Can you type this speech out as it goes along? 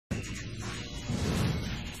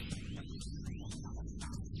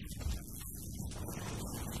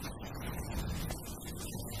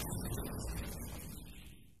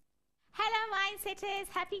Hello Mindsetters,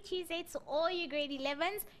 happy Tuesday to all you grade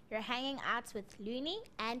 11s. You're hanging out with Looney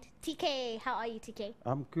and TK. How are you, TK?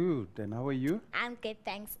 I'm good, and how are you? I'm good,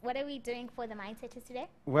 thanks. What are we doing for the Mindsetters today?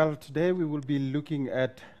 Well, today we will be looking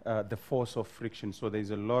at the force of friction. So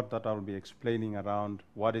there's a lot that I'll be explaining around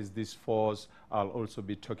what is this force. I'll also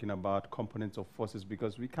be talking about components of forces,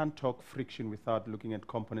 because we can't talk friction without looking at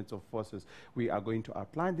components of forces. We are going to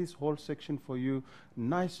outline this whole section for you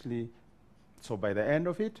nicely, so by the end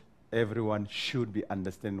of it, everyone should be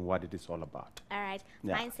understanding what it is all about. All right,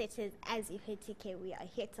 Yeah. Mindsetters, as you heard TK, we are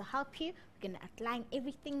here to help you. We're going to outline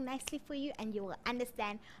everything nicely for you, and you will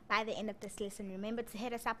understand by the end of this lesson. Remember to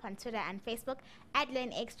hit us up on Twitter and Facebook at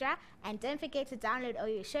Learn Extra, and don't forget to download all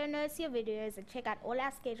your show notes, your videos, and check out all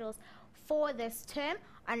our schedules for this term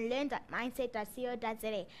on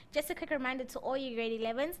learn.mindset.co.za. Just a quick reminder to all you grade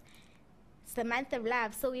 11s, it's the month of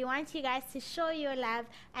love, so we want you guys to show your love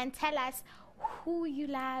and tell us who you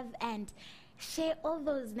love, and share all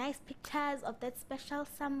those nice pictures of that special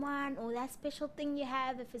someone or that special thing you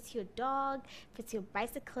have. If it's your dog, if it's your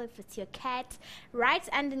bicycle, if it's your cat, right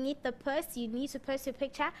underneath the post, you need to post your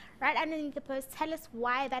picture. Right underneath the post, tell us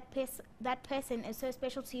why that person is so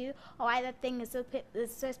special to you, or why that thing is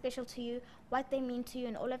so special to you, what they mean to you,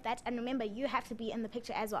 and all of that. And remember, you have to be in the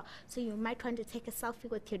picture as well. So you might want to take a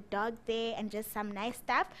selfie with your dog there and just some nice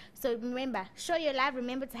stuff. So remember, show your love.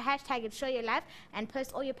 Remember to hashtag it, show your love, and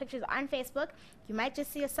post all your pictures on Facebook. You might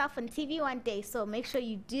just see yourself on TV one day, so make sure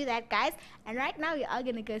you do that, guys. And right now, we are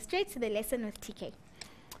going to go straight to the lesson with TK.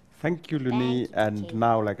 Thank you, Luni. And TK.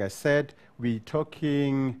 now, like I said, we're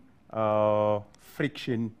talking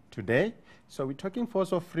friction today. So we're talking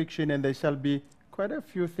force of friction, and there shall be quite a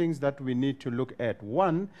few things that we need to look at.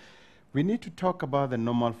 One, we need to talk about the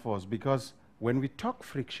normal force, because when we talk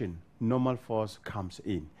friction, normal force comes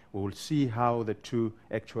in. We will see how the two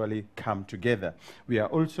actually come together. We are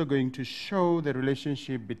also going to show the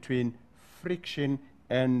relationship between friction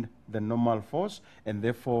and the normal force, and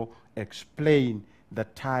therefore explain the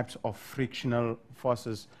types of frictional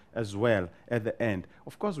forces as well at the end.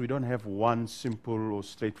 Of course, we don't have one simple or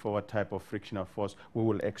straightforward type of frictional force. We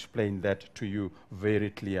will explain that to you very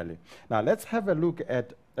clearly. Now, let's have a look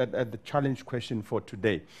at the challenge question for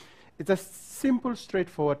today. It's a simple,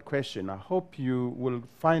 straightforward question. I hope you will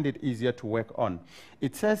find it easier to work on.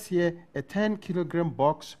 It says here, a 10-kilogram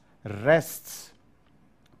box rests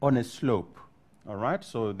on a slope. All right,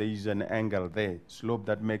 so there is an angle there, slope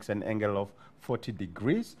that makes an angle of 40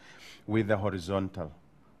 degrees with the horizontal.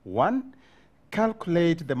 1,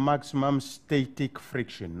 calculate the maximum static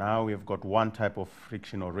friction. Now we've got one type of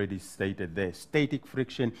friction already stated there. Static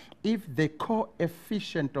friction, if the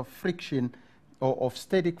coefficient of friction or of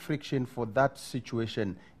static friction for that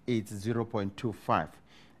situation is 0.25.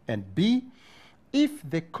 And B, if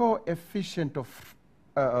the coefficient of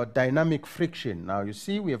dynamic friction, now you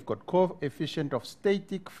see we have got coefficient of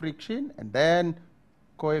static friction and then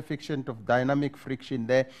coefficient of dynamic friction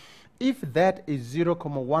there. If that is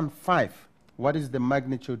 0.15, what is the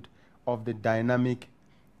magnitude of the dynamic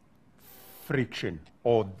friction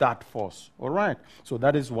or that force? All right, so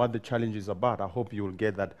that is what the challenge is about. I hope you will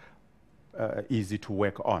get that easy to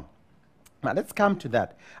work on. Now let's come to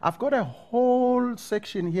that. I've got a whole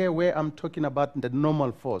section here where I'm talking about the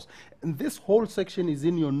normal force. And this whole section is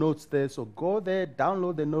in your notes there, so go there,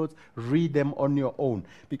 download the notes, read them on your own,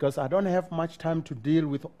 because I don't have much time to deal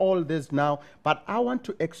with all this now, but I want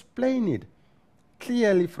to explain it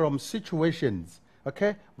clearly from situations.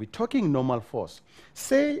 Okay, we're talking normal force.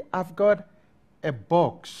 Say I've got a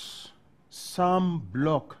box, some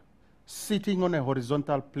block, sitting on a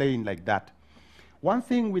horizontal plane like that. One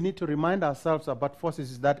thing we need to remind ourselves about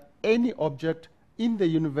forces is that any object in the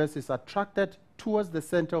universe is attracted towards the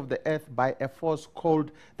center of the earth by a force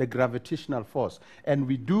called the gravitational force. And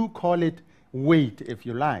we do call it weight, if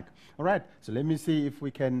you like. All right, so let me see if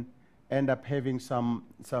we can end up having some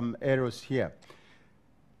arrows here.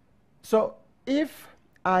 So if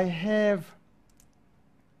I have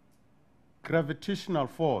gravitational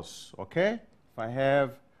force, okay, if I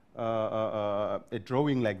have a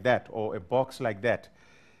drawing like that or a box like that,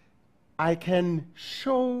 I can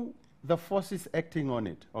show the forces acting on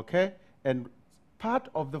it, okay? And part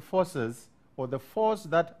of the forces, or the force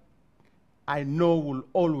that I know will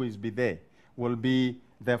always be there, will be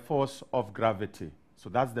the force of gravity. So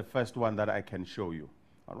that's the first one that I can show you.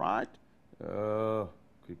 All right?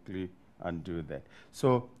 Quickly undo that.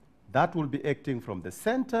 So that will be acting from the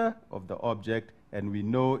center of the object, and we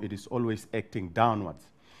know it is always acting downwards.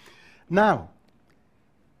 Now,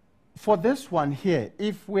 for this one here,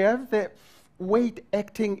 if we have the weight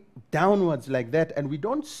acting downwards like that, and we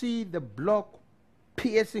don't see the block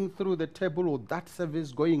piercing through the table or that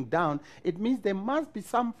surface going down, it means there must be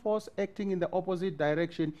some force acting in the opposite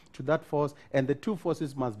direction to that force, and the two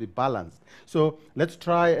forces must be balanced. So let's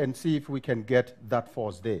try and see if we can get that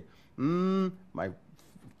force there. My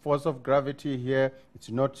force of gravity here, it's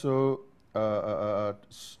not so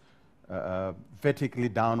vertically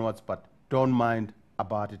downwards, but don't mind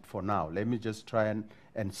about it for now. Let me just try and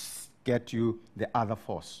get you the other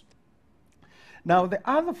force. Now, the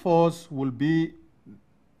other force will be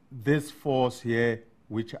this force here,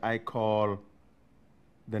 which I call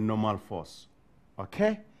the normal force,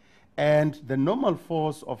 okay? And the normal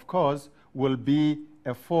force, of course, will be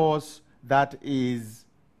a force that is,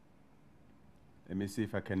 let me see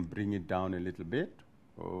if I can bring it down a little bit.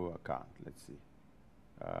 Oh, I can't. Let's see.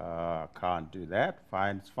 Can't do that.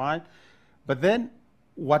 Fine, it's fine. But then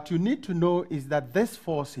what you need to know is that this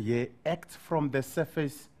force here acts from the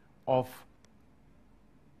surface of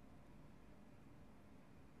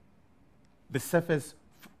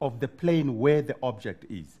the plane where the object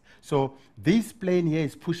is. So this plane here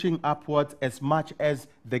is pushing upwards as much as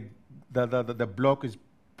the block is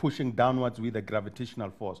pushing downwards with the gravitational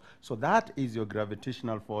force. So that is your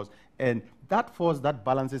gravitational force, and that force that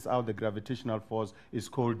balances out the gravitational force is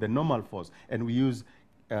called the normal force, and we use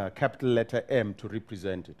capital letter M to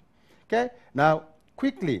represent it. Okay, now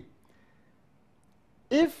quickly,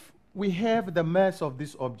 if we have the mass of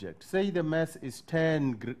this object, say the mass is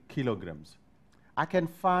 10 kilograms, I can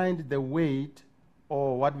find the weight,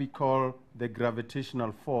 or what we call the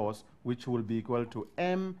gravitational force, which will be equal to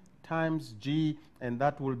M times G, and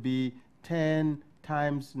that will be 10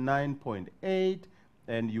 times 9.8,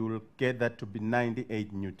 and you will get that to be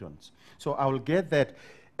 98 newtons. So I will get that,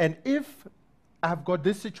 and if I've got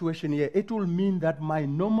this situation here, it will mean that my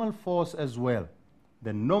normal force as well,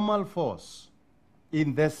 the normal force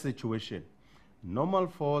in this situation, normal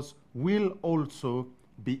force will also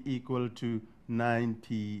be equal to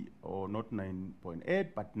 90, or not 9.8,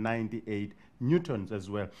 but 98 newtons as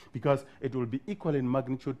well, because it will be equal in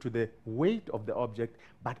magnitude to the weight of the object,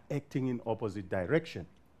 but acting in opposite direction.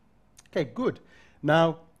 Okay, good.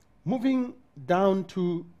 Now, moving down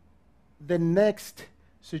to the next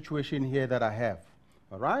situation here that I have,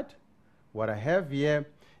 all right? What I have here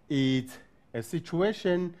is a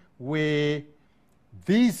situation where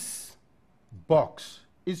this box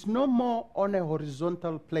is no more on a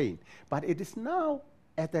horizontal plane, but it is now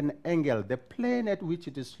at an angle. The plane at which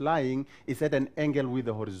it is lying is at an angle with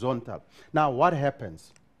the horizontal. Now, what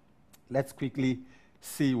happens? Let's quickly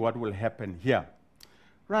see what will happen here.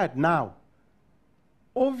 Right now,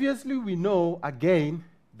 obviously we know, again,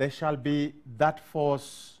 there shall be that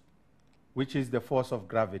force, which is the force of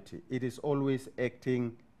gravity. It is always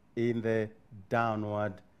acting in the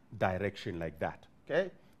downward direction like that,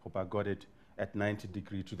 okay? Hope I got it at 90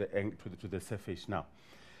 degrees to the surface now.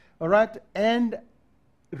 All right, and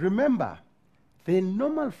remember, the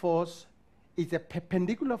normal force is a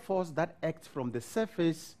perpendicular force that acts from the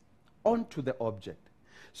surface onto the object.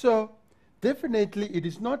 So definitely it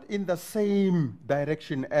is not in the same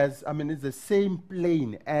direction as, it's the same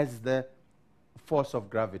plane as the force of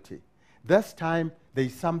gravity. This time there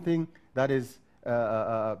is something that is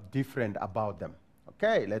different about them.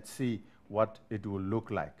 Okay, let's see what it will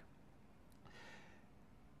look like.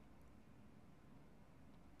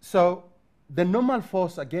 So the normal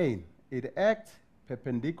force, again, it acts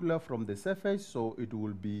perpendicular from the surface, so it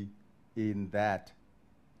will be in that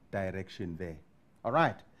direction there. All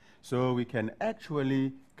right, so we can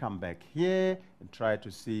actually come back here and try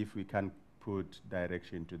to see if we can put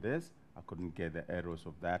direction to this. I couldn't get the arrows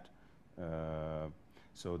of that.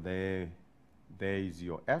 So there is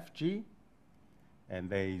your Fg, and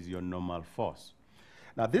there is your normal force.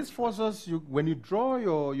 Now, these forces, when you draw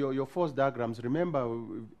your force diagrams, remember,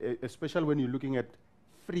 especially when you're looking at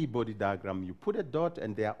free body diagram, you put a dot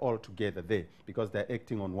and they are all together there because they're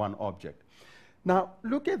acting on one object. Now,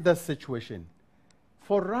 look at this situation.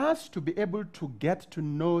 For us to be able to get to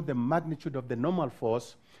know the magnitude of the normal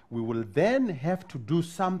force, we will then have to do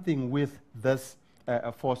something with this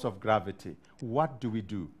force of gravity. What do we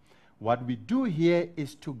do? What we do here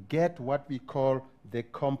is to get what we call the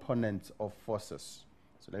components of forces.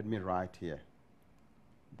 So let me write here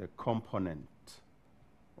the component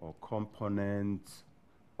or components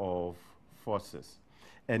of forces.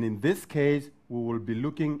 And in this case, we will be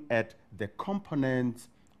looking at the components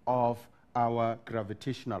of our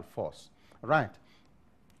gravitational force. Right.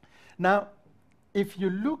 Now, if you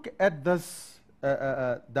look at this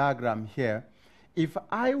diagram here, if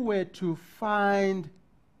I were to find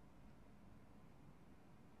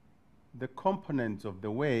the components of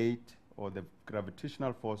the weight or the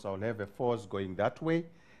gravitational force, I'll have a force going that way.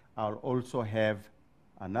 I'll also have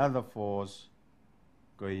another force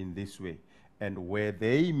going this way. And where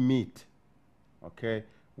they meet, okay,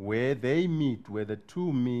 where they meet, where the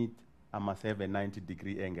two meet, I must have a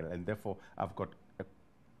 90-degree angle, and therefore I've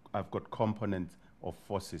got components of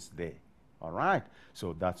forces there. All right,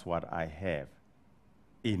 so that's what I have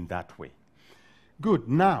in that way. Good.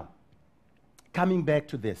 Now, coming back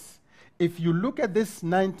to this, if you look at this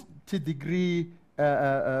 90-degree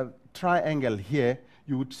triangle here,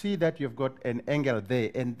 you would see that you've got an angle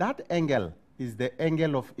there, and that angle is the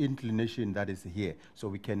angle of inclination that is here. So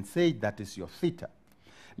we can say that is your theta.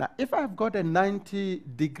 Now, if I've got a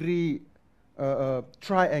 90-degree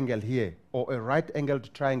triangle here, or a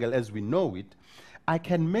right-angled triangle as we know it, I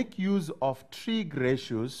can make use of trig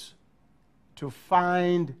ratios to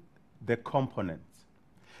find the components.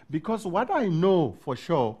 Because what I know for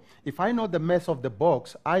sure, if I know the mass of the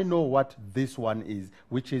box, I know what this one is,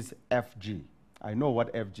 which is Fg. I know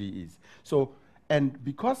what Fg is. So, and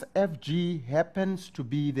because Fg happens to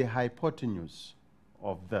be the hypotenuse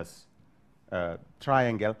of this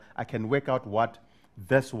triangle, I can work out what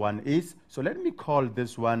this one is. So let me call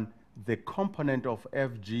this one the component of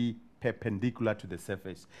Fg perpendicular to the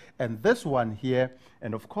surface. And this one here,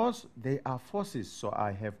 and of course they are forces, so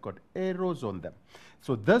I have got arrows on them.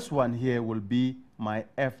 So this one here will be my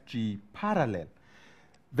Fg parallel.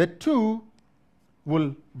 The two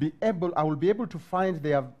will be able, I will be able to find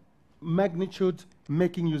their magnitudes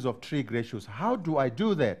making use of trig ratios. How do I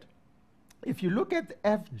do that? If you look at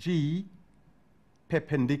Fg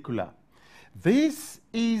perpendicular, this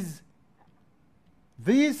is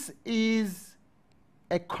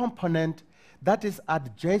a component that is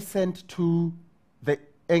adjacent to the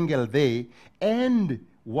angle there, and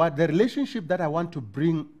what the relationship that I want to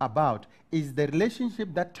bring about is the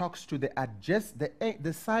relationship that talks to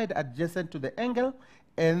the side adjacent to the angle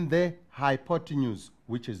and the hypotenuse,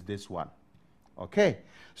 which is this one. Okay,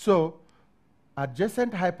 so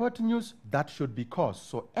adjacent hypotenuse, that should be cos.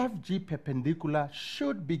 So Fg perpendicular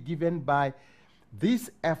should be given by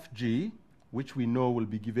this Fg, which we know will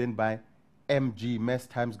be given by mg, mass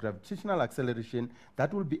times gravitational acceleration.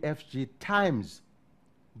 That will be Fg times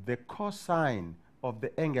the cosine of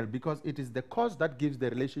the angle, because it is the cos that gives the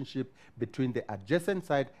relationship between the adjacent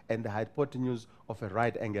side and the hypotenuse of a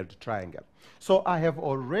right-angled triangle. So I have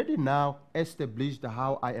already now established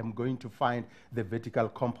how I am going to find the vertical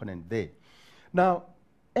component there. Now,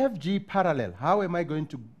 Fg parallel, how am I going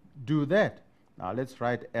to do that? Now let's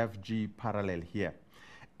write Fg parallel here.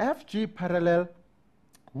 Fg parallel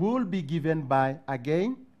will be given by,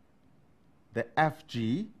 again, the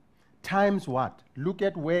Fg times what? Look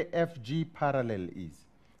at where Fg parallel is.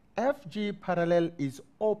 Fg parallel is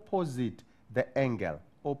opposite the angle,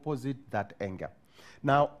 opposite that angle.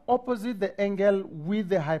 Now, opposite the angle with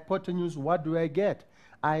the hypotenuse, what do I get?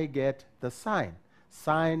 I get the sine.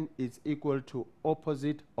 Sine is equal to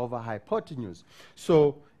opposite over hypotenuse.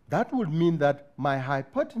 So that would mean that my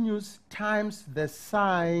hypotenuse times the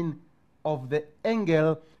sine of the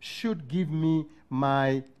angle should give me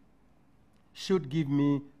my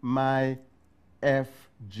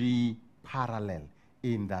Fg parallel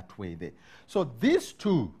in that way there. So these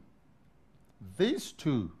two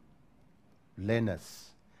learners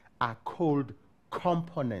are called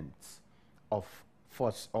components of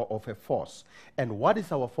force, or of a force. And what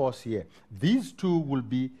is our force here? These two will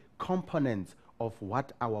be components of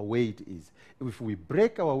what our weight is. If we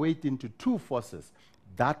break our weight into two forces,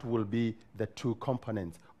 that will be the two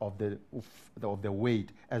components of the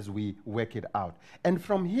weight as we work it out. And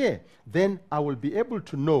from here, then I will be able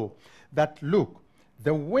to know that, look,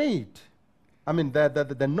 the weight, I mean,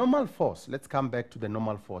 the normal force, let's come back to the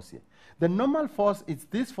normal force here. The normal force is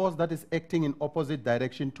this force that is acting in opposite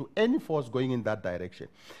direction to any force going in that direction.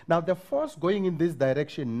 Now, the force going in this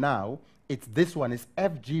direction now, it's this one, is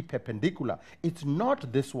Fg perpendicular. It's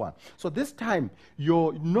not this one. So this time,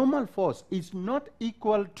 your normal force is not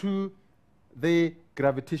equal to the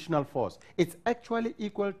gravitational force. It's actually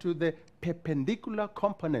equal to the perpendicular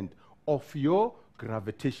component of your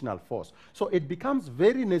gravitational force. So it becomes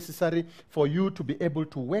very necessary for you to be able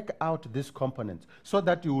to work out this component so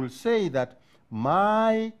that you will say that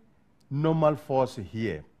my normal force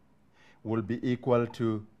here will be equal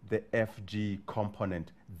to the Fg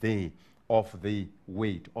component there of the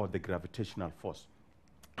weight or the gravitational force.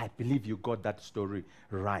 I believe you got that story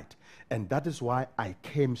right. And that is why I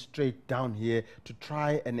came straight down here to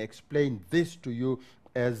try and explain this to you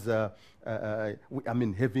as,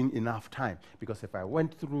 having enough time. Because if I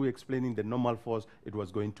went through explaining the normal force, it was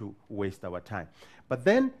going to waste our time. But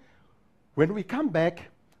then, when we come back,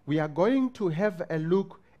 we are going to have a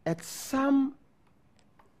look at some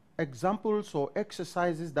examples or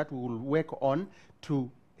exercises that we will work on to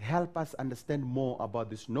help us understand more about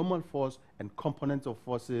this normal force and components of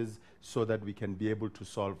forces so that we can be able to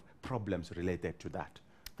solve problems related to that.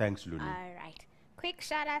 Thanks, Luni. All right. Quick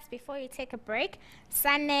shout outs before you take a break.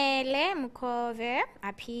 Sanele Mukove,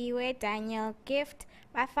 Apiwe, Daniel Gift,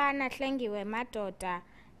 Bafana Klengiwe, Madoda,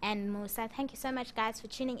 and Musa. Thank you so much, guys, for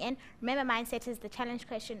tuning in. Remember, Mindset is the challenge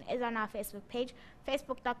question is on our Facebook page,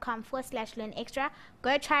 facebook.com/learnextra.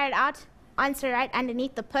 Go try it out. Answer right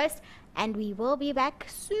underneath the post, and we will be back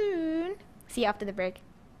soon. See you after the break.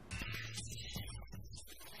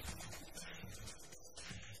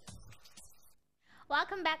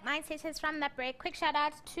 Welcome back, Mindsetters, from that break. Quick shout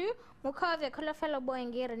out to Mukove, Kolofelo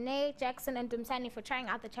Boengi, Renee, Jackson, and Dumsani for trying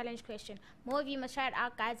out the challenge question. More of you must try it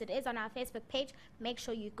out, guys. It is on our Facebook page. Make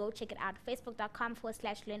sure you go check it out.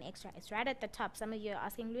 Facebook.com/learnextra. It's right at the top. Some of you are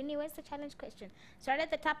asking, Luni, where's the challenge question? It's right at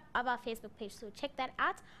the top of our Facebook page. So check that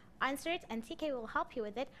out. Answer it, and TK will help you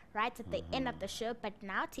with it right at the end of the show. But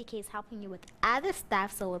now TK is helping you with other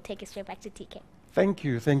stuff, so we'll take it straight back to TK. Thank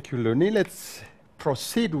you, Luni. Let's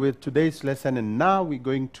proceed with today's lesson, and now we're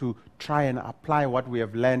going to try and apply what we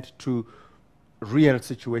have learned to real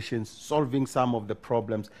situations, solving some of the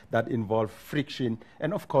problems that involve friction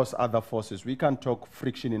and, of course, other forces. We can't talk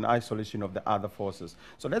friction in isolation of the other forces.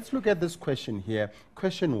 So let's look at this question here.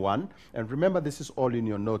 Question 1, and remember, this is all in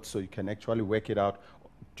your notes, so you can actually work it out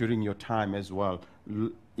during your time as well,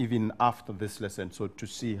 even after this lesson, so to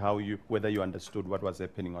see whether you understood what was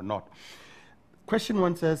happening or not. Question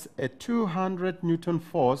 1 says, a 200 Newton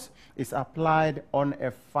force is applied on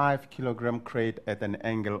a 5 kilogram crate at an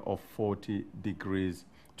angle of 40 degrees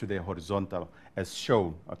to the horizontal, as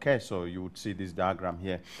shown. Okay, so you would see this diagram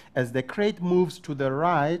here. As the crate moves to the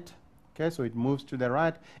right, okay, so it moves to the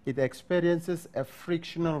right, it experiences a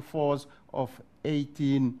frictional force of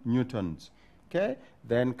 18 newtons. Okay,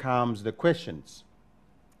 then comes the questions.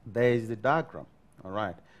 There is the diagram. All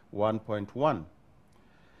right, 1.1.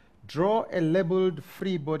 Draw a labeled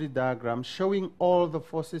free body diagram showing all the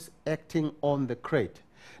forces acting on the crate.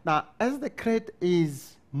 Now, as the crate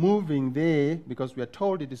is moving there, because we are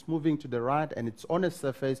told it is moving to the right and it's on a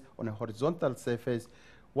surface, on a horizontal surface,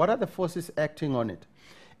 what are the forces acting on it?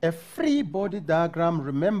 A free body diagram,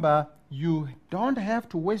 remember, you don't have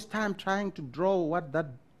to waste time trying to draw what that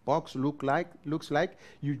box looks like.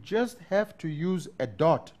 You just have to use a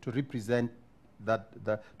dot to represent that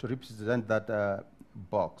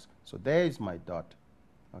box. So there is my dot.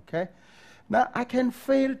 Okay. Now I can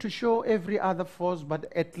fail to show every other force, but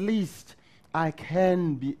at least I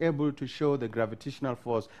can be able to show the gravitational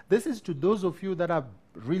force. This is to those of you that are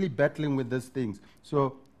really battling with these things.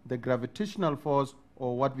 So the gravitational force,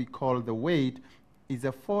 or what we call the weight, is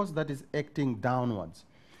a force that is acting downwards.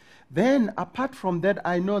 Then, apart from that,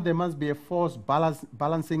 I know there must be a force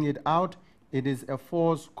balancing it out. It is a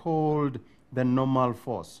force called the normal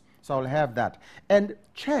force. So I'll have that. And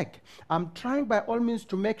check. I'm trying by all means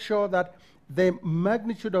to make sure that the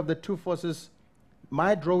magnitude of the two forces,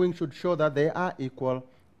 my drawing should show that they are equal,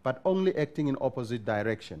 but only acting in opposite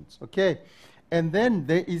directions. Okay? And then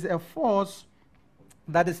there is a force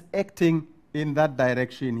that is acting in that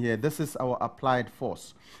direction here. This is our applied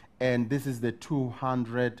force. And this is the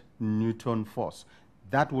 200 Newton force.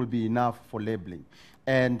 That will be enough for labeling.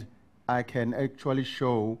 And I can actually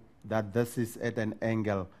show that this is at an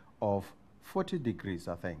angle of 40 degrees,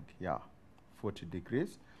 I think. Yeah, 40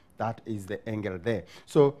 degrees. That is the angle there.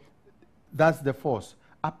 So that's the force.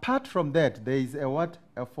 Apart from that, there is a what?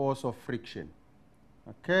 A force of friction.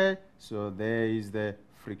 Okay, so there is the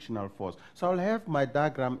frictional force. So I'll have my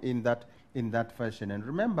diagram in that fashion. And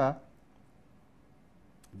remember,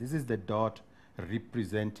 this is the dot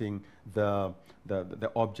representing the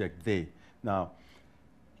object there. Now,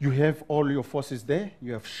 you have all your forces there.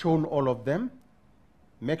 You have shown all of them.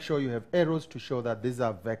 Make sure you have arrows to show that these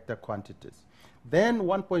are vector quantities. Then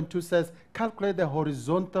 1.2 says, calculate the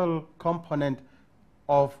horizontal component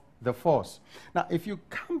of the force. Now, if you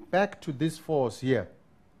come back to this force here,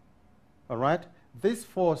 all right, this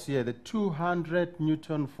force here, the 200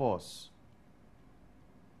 Newton force,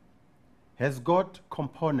 has got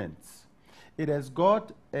components. It has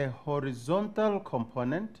got a horizontal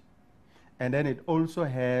component, and then it also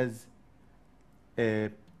has a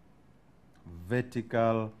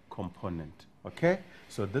vertical component. Okay?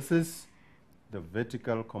 So this is the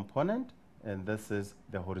vertical component, and this is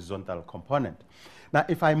the horizontal component. Now,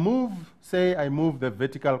 if I move, say I move the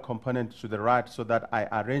vertical component to the right so that I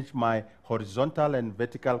arrange my horizontal and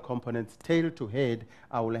vertical components tail to head,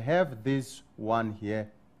 I will have this one here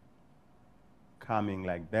coming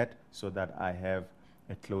like that, so that I have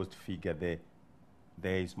a closed figure there.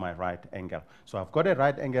 There is my right angle. So I've got a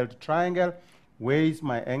right angled triangle. Where is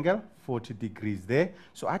my angle? 40 degrees there.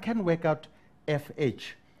 So I can work out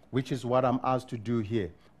FH, which is what I'm asked to do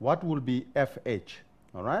here. What will be FH?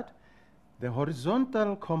 All right? The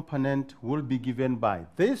horizontal component will be given by,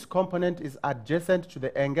 this component is adjacent to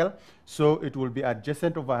the angle, so it will be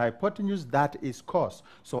adjacent over hypotenuse, that is cos.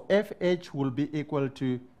 So FH will be equal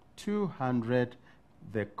to 200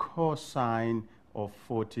 the cosine of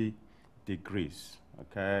 40 degrees.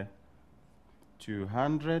 Okay?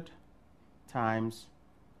 200 times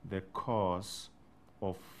the cos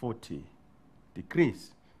of 40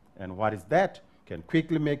 degrees. And what is that? Can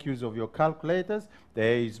quickly make use of your calculators.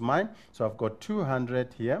 There is mine. So I've got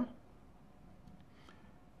 200 here.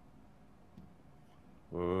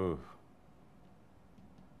 Oh,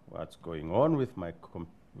 what's going on with my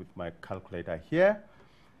calculator here?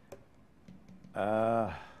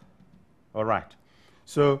 All right.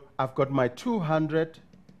 So I've got my 200.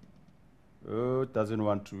 Oh, it doesn't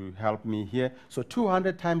want to help me here. So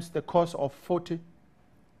 200 times the cos of 40.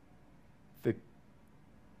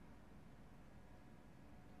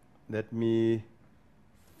 Let me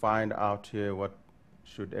find out here what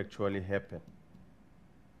should actually happen.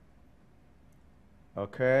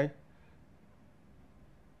 Okay.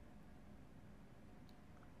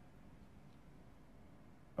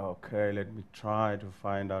 Okay, let me try to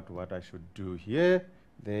find out what I should do here.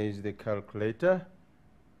 There is the calculator.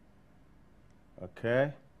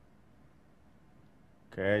 Okay.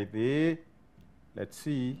 Okay, there. Let's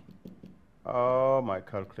see. Oh, my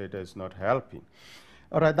calculator is not helping.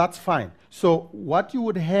 All right, that's fine. So what you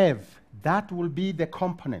would have, that will be the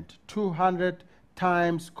component, 200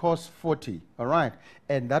 times cos 40, all right?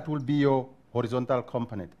 And that will be your horizontal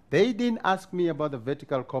component. They didn't ask me about the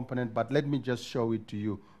vertical component, but let me just show it to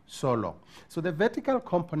you solo. So the vertical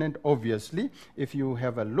component, obviously, if you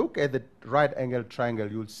have a look at the right angle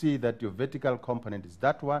triangle, you'll see that your vertical component is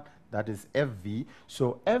that one, that is FV.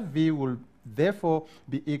 So FV will therefore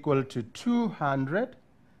be equal to 200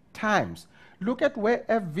 times. Look at where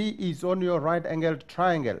FV is on your right angled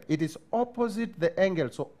triangle. It is opposite the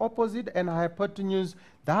angle. So opposite and hypotenuse,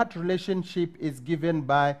 that relationship is given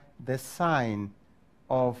by the sine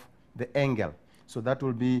of the angle. So that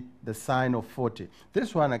will be the sine of 40.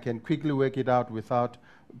 This one I can quickly work it out without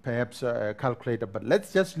perhaps a calculator, but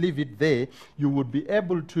let's just leave it there. You would be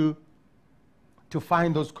able to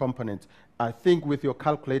find those components. I think with your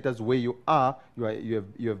calculators where you have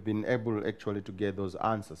been able actually to get those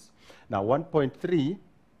answers. Now 1.3,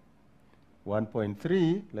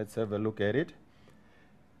 let's have a look at it.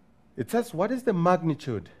 It says, what is the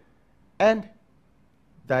magnitude and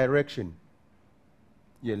direction?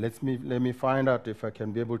 Yeah, let me find out if I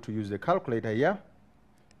can be able to use the calculator here.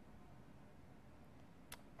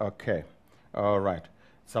 Okay, all right.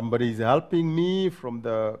 Somebody is helping me from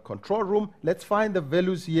the control room. Let's find the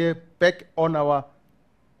values here back on our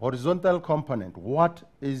horizontal component. What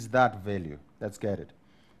is that value? Let's get it.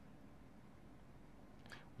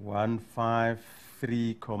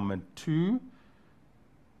 153.2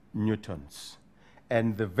 newtons.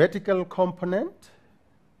 And the vertical component,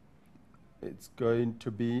 it's going to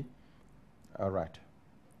be, all right.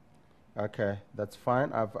 Okay, that's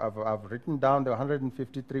fine. I've written down the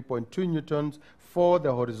 153.2 newtons for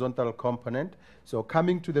the horizontal component. So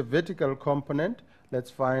coming to the vertical component,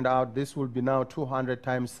 let's find out this will be now 200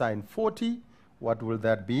 times sine 40. What will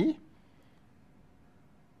that be?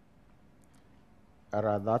 All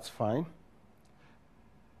right, that's fine.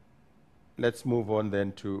 Let's move on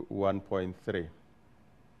then to 1.3.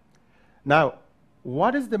 Now,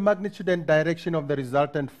 what is the magnitude and direction of the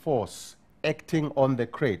resultant force acting on the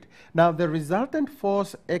crate? Now, the resultant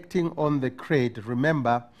force acting on the crate,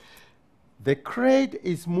 remember, the crate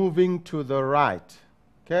is moving to the right.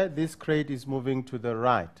 Okay, this crate is moving to the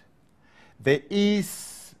right. There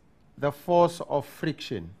is the force of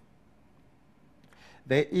friction.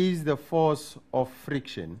 There is the force of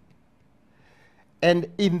friction. And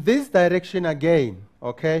in this direction again,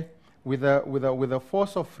 okay, with a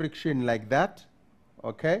force of friction like that,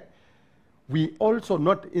 okay, we also,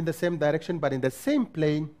 not in the same direction, but in the same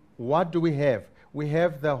plane, what do we have? We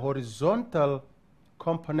have the horizontal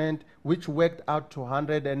component, which worked out to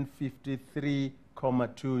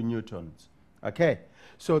 153.2 newtons. Okay,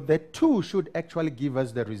 so the two should actually give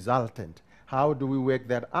us the resultant. How do we work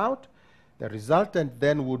that out? The resultant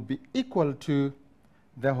then would be equal to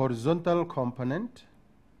the horizontal component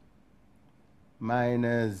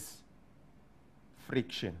minus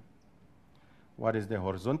friction. What is the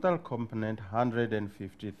horizontal component?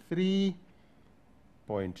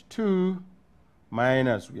 153.2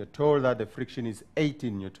 minus, we are told that the friction is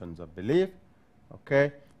 18 newtons, I believe.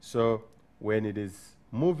 Okay, so when it is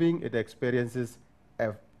moving, it experiences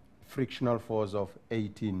a frictional force of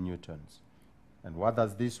 18 newtons. And what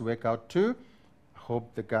does this work out to? I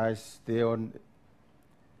hope the guys stay on.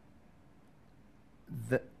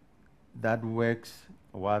 That works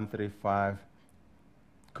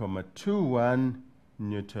 135,21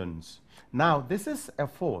 newtons. Now, this is a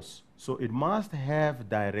force, so it must have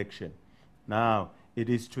direction. Now, it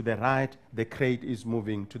is to the right, the crate is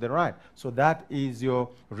moving to the right. So that is your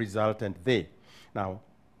resultant there. Now,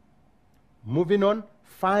 moving on,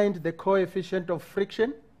 find the coefficient of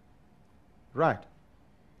friction. Right.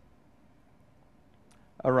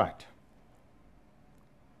 All right.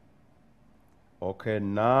 Okay,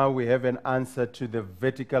 now we have an answer to the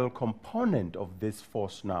vertical component of this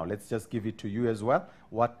force now. Let's just give it to you as well.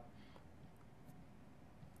 What?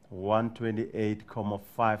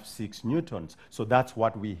 128,56 newtons. So that's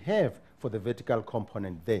what we have for the vertical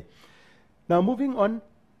component there. Now moving on,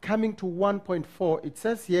 coming to 1.4, it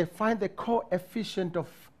says here, find the coefficient of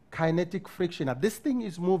kinetic friction. Now this thing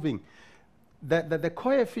is moving. The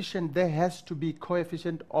coefficient there has to be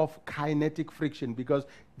coefficient of kinetic friction, because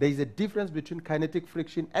there is a difference between kinetic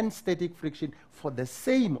friction and static friction for the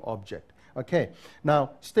same object. Okay,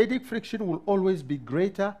 now static friction will always be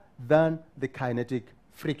greater than the kinetic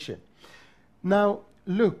friction. Now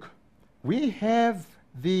look, we have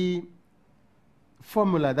the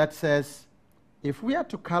formula that says if we are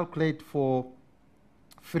to calculate for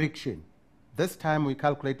friction, this time we're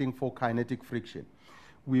calculating for kinetic friction,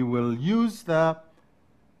 we will use the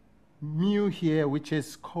mu here, which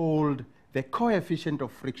is called the coefficient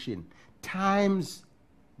of friction, times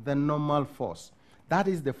the normal force. That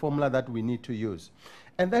is the formula that we need to use.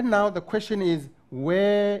 And then now the question is,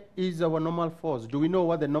 where is our normal force? Do we know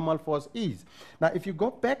what the normal force is? Now, if you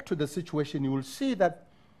go back to the situation, you will see that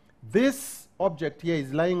this object here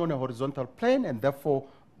is lying on a horizontal plane, and therefore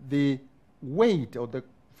the weight or the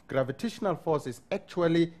gravitational force is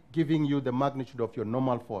actually giving you the magnitude of your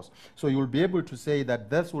normal force. So you will be able to say that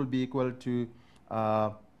this will be equal to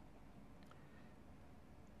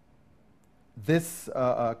this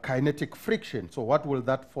kinetic friction. So what will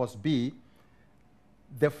that force be?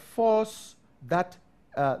 The force that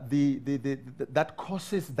that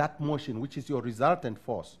causes that motion, which is your resultant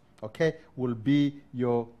force, okay, will be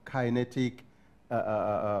your kinetic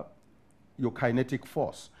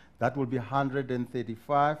force. That will be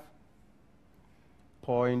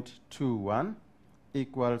 135.21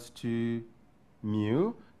 equals to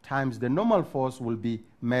mu times the normal force will be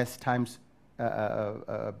mass times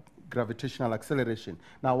gravitational acceleration.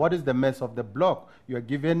 Now, what is the mass of the block? You are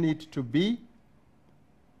given it to be,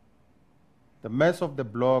 the mass of the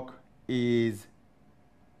block is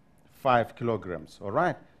 5 kilograms, all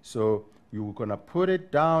right? So you're going to put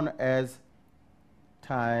it down as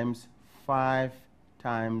times 5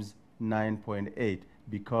 times 9.8,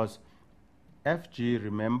 because Fg,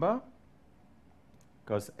 remember,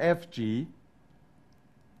 because Fg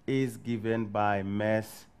is given by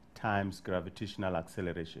mass times gravitational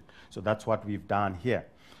acceleration. So that's what we've done here,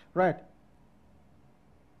 right?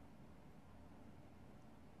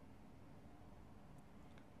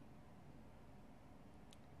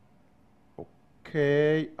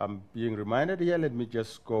 Okay, I'm being reminded here. Let me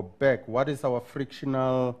just go back. What is our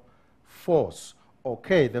frictional force?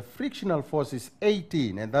 Okay, the frictional force is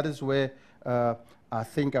 18, and that is where I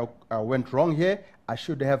think I went wrong here. I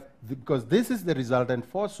should have, because this is the resultant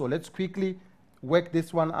force, so let's quickly work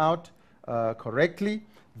this one out correctly.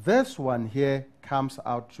 This one here comes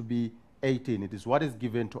out to be 18. It is what is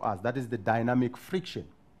given to us. That is the dynamic friction.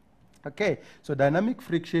 Okay, so dynamic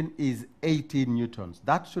friction is 18 newtons.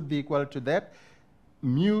 That should be equal to that,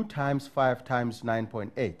 mu times 5 times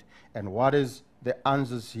 9.8. And what is the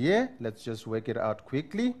answers here? Let's just work it out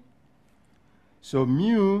quickly. So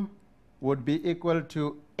mu would be equal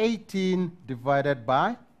to 18 divided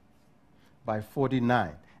by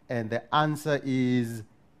 49. And the answer is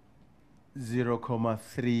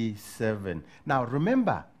 0.37. Now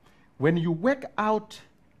remember, when you work out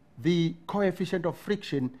the coefficient of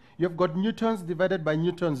friction, you've got newtons divided by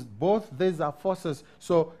newtons. Both these are forces.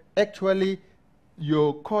 So actually,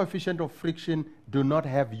 your coefficient of friction do not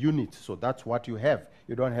have units. So that's what you have.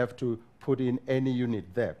 You don't have to put in any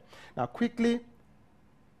unit there. Now quickly,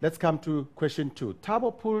 let's come to question 2.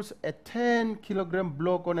 Turbo pulls a 10 kilogram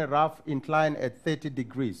block on a rough incline at 30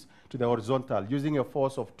 degrees to the horizontal using a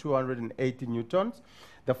force of 280 newtons.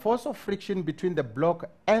 The force of friction between the block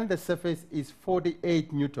and the surface is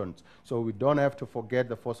 48 newtons. So we don't have to forget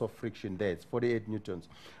the force of friction there. It's 48 newtons.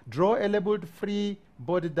 Draw a labeled free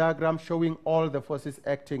body diagram showing all the forces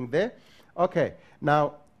acting there. Okay,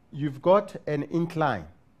 now you've got an incline.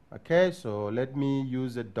 Okay, so let me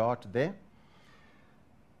use a dot there.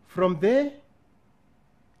 From there,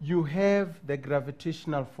 you have the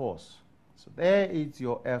gravitational force. So there is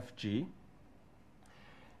your Fg.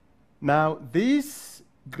 Now this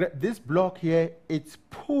block here, it's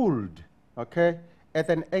pulled, okay, at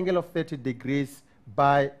an angle of 30 degrees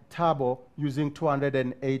by turbo using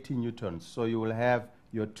 280 newtons. So you will have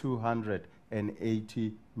your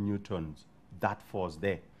 280 newtons, that force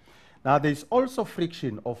there. Now there's also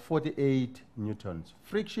friction of 48 newtons.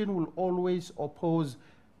 Friction will always oppose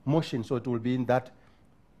motion, so it will be in that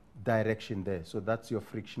direction there. So that's your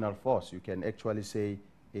frictional force. You can actually say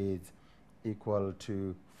it's equal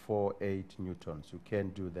to 48 newtons. You can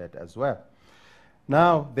do that as well.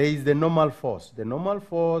 Now there is the normal force. The normal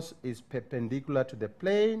force is perpendicular to the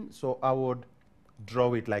plane, so I would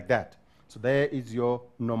draw it like that. So there is your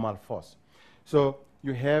normal force. So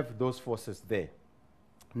you have those forces there.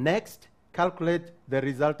 Next, calculate the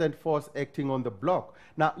resultant force acting on the block.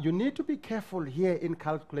 Now, you need to be careful here in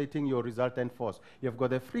calculating your resultant force. You've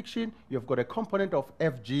got a friction, you've got a component of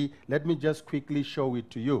Fg. Let me just quickly show it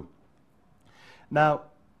to you. Now,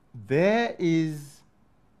 there is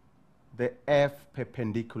the F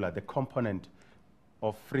perpendicular, the component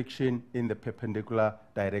of friction in the perpendicular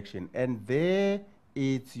direction. And there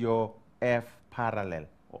is your F parallel.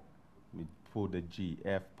 Put the G,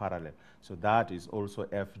 F parallel. So that is also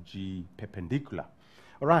Fg perpendicular.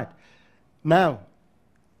 All right. Now,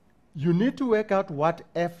 you need to work out what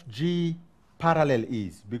Fg parallel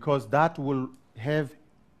is, because that will have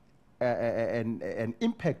an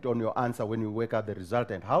impact on your answer when you work out the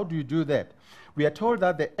resultant. How do you do that? We are told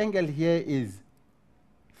that the angle here is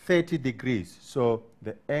 30 degrees. So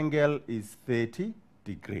the angle is 30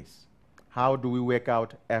 degrees. How do we work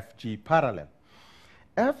out Fg parallel?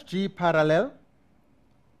 Fg parallel,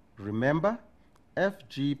 remember,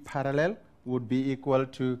 Fg parallel would be equal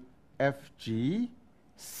to Fg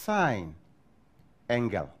sine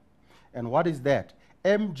angle. And what is that?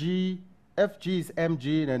 Fg is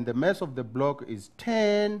mg, and the mass of the block is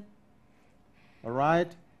 10, all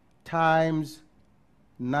right, times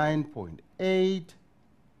 9.8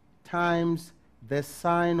 times the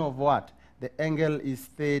sine of what? The angle is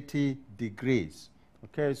 30 degrees.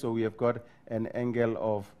 Okay, so we have got an angle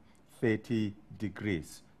of 30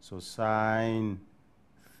 degrees. So sine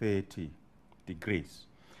 30 degrees.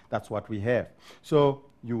 That's what we have. So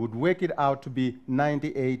you would work it out to be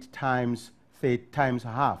 98 times 30 times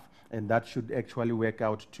half, and that should actually work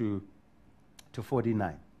out to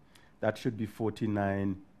 49. That should be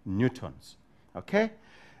 49 newtons. Okay?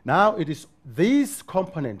 Now it is, this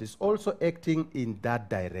component is also acting in that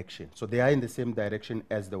direction. So they are in the same direction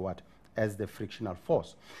as the what? As the frictional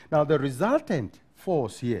force. Now the resultant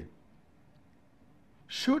force here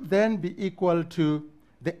should then be equal to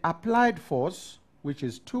the applied force, which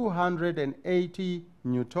is 280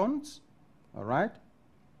 newtons, all right,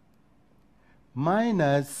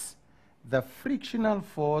 minus the frictional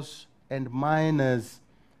force and minus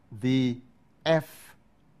the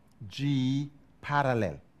Fg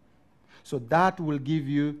parallel. So that will give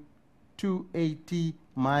you 280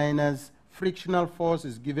 minus frictional force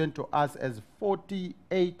is given to us as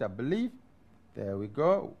 48, I believe. There we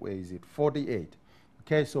go. Where is it? 48.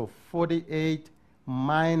 Okay, so 48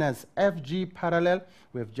 minus Fg parallel,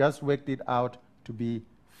 we've just worked it out to be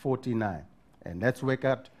 49. And let's work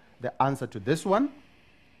out the answer to this one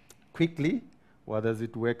quickly. What does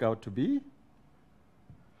it work out to be?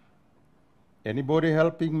 Anybody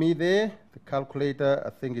helping me there? The calculator,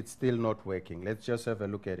 I think it's still not working. Let's just have a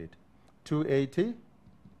look at it. 280.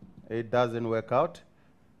 It doesn't work out.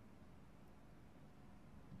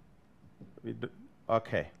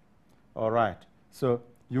 Okay. All right. So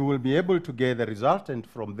you will be able to get the resultant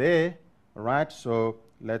from there. All right. So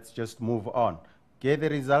let's just move on. Get the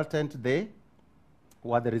resultant there,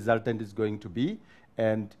 what the resultant is going to be,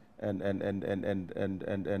 and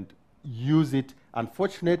use it.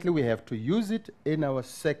 Unfortunately, we have to use it in our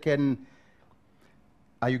second.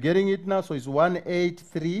 Are you getting it now? So it's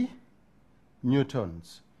 183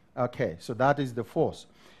 newtons. Okay, so that is the force.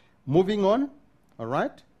 Moving on, all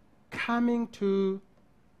right, coming to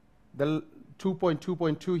the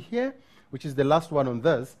 2.2.2 here, which is the last one on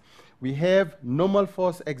this, we have normal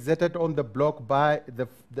force exerted on the block by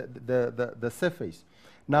the surface.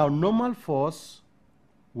 Now, normal force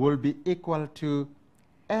will be equal to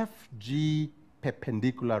Fg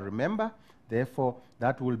perpendicular, remember? Therefore,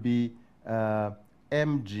 that will be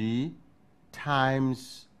mg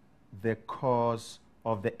times the cos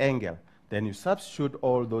of the angle. Then you substitute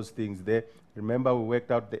all those things there. Remember, we worked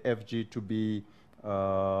out the Fg to be,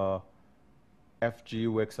 Fg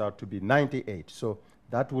works out to be 98. So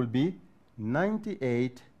that will be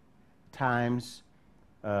 98 times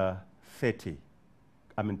 30.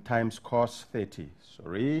 times cos 30.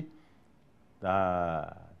 Sorry.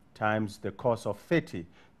 Times the cos of 30.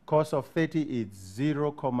 Cos of 30 is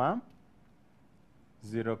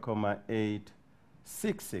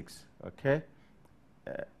 0,866. Okay.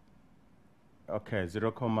 Okay,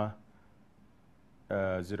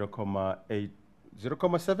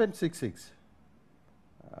 0,766.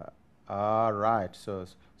 All right, so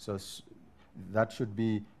that should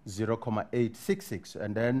be 0,866.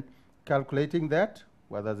 And then calculating that,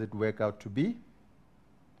 what does it work out to be?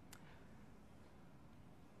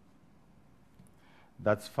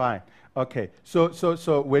 That's fine. Okay, so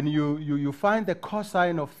when you find the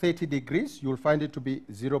cosine of 30 degrees, you'll find it to be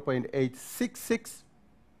 0.866.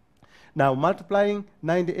 Now, multiplying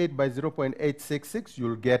 98 by 0.866,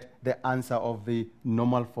 you'll get the answer of the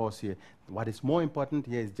normal force here. What is more important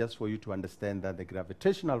here is just for you to understand that the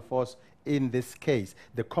gravitational force in this case,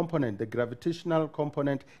 the gravitational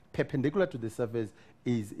component perpendicular to the surface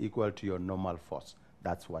is equal to your normal force.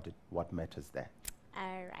 That's what matters there.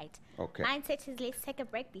 All right. Okay. Mindset is, let's take a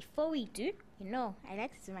break. Before we do, I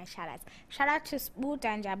like to do my shout outs. Shout out to Sbu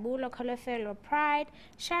Danjabulo Kolofelo Pride,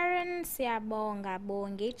 Sharon Siabonga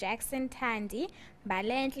Bongi, Jackson Tandy,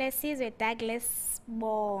 Balentle Sizwe Douglas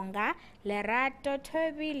Bonga, Lerato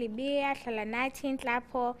Toby Libia Shalanati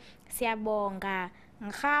Tlapo Siabonga,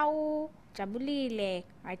 Ngau Jabulile,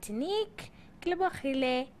 Martinique,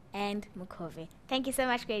 Klibochile, and Mukove. Thank you so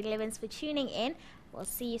much, grade 11s, for tuning in. We'll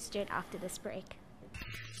see you straight after this break.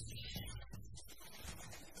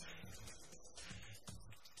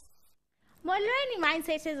 More learning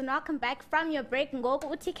mindsetters, and welcome back from your break.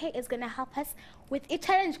 Ngoku TK is going to help us with a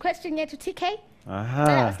challenge question here to TK.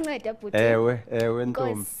 Aha. Ewe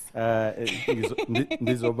Ntombi.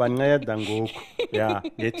 Ndizobanceda ngoku. Yeah,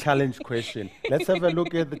 the challenge question. Let's have a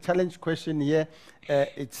look at the challenge question here.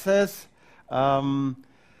 It says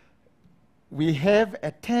we have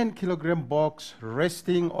a 10-kilogram box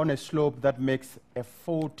resting on a slope that makes a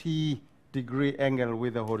 40-degree angle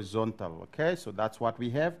with a horizontal. Okay, so that's what we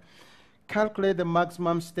have. Calculate the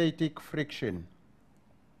maximum static friction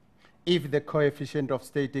if the coefficient of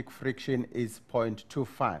static friction is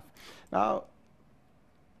 0.25. Now,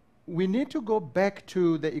 we need to go back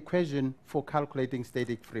to the equation for calculating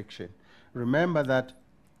static friction. Remember that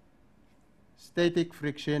static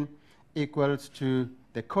friction equals to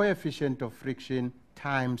the coefficient of friction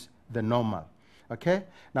times the normal. Okay?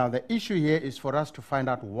 Now, the issue here is for us to find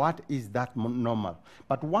out what is that normal.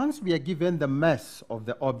 But once we are given the mass of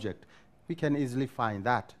the object, we can easily find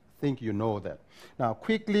that. Think you know that. Now,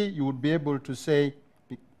 quickly, you would be able to say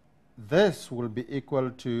this will be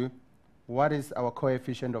equal to, what is our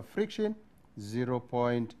coefficient of friction?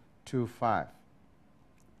 0.25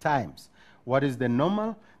 times. What is the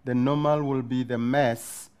normal? The normal will be the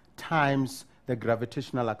mass times the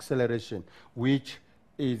gravitational acceleration, which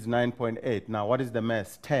is 9.8. Now, what is the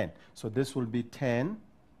mass? 10. So this will be 10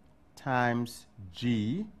 times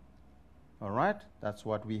g. All right, that's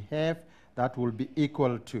what we have. That will be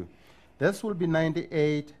equal to, this will be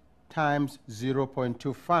 98 times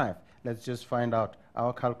 0.25. Let's just find out.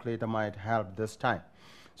 Our calculator might help this time.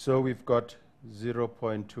 So we've got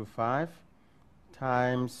 0.25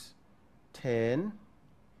 times 10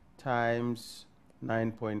 times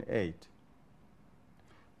 9.8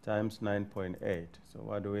 times 9.8. So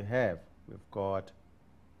what do we have? We've got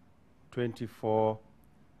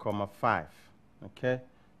 24.5. Okay,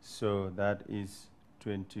 so that is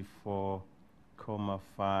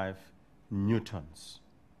 24.5 newtons.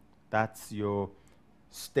 That's your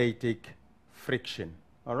static friction.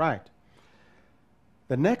 All right.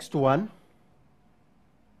 The next one,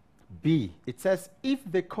 B, it says if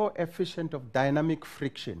the coefficient of dynamic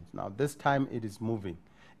friction, now this time it is moving,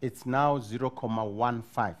 it's now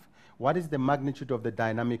 0.15. What is the magnitude of the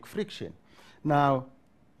dynamic friction? Now,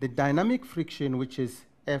 the dynamic friction, which is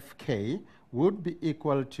Fk, would be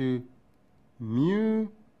equal to mu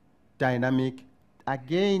dynamic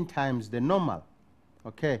again times the normal.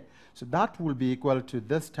 Okay, so that will be equal to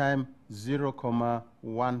this time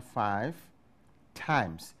 0.15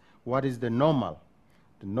 times. What is the normal?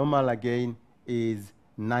 The normal again is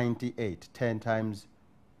 98, 10 times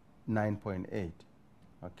 9.8.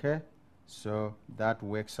 Okay, so that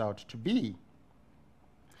works out to be,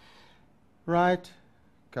 right,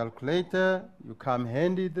 calculator, you come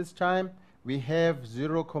handy this time. We have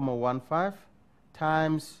 0.15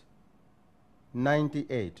 times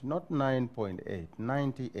 98, not 9.8,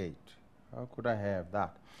 98. How could I have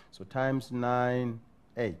that? So times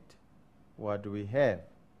 9.8. What do we have?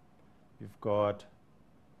 We've got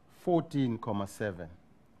 14.7.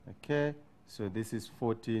 Okay, so this is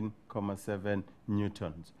 14.7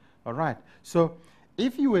 newtons. All right, so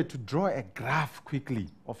if you were to draw a graph quickly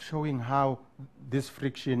of showing how this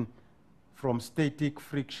friction from static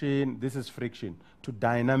friction, this is friction, to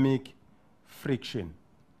dynamic friction,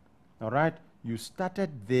 all right? You started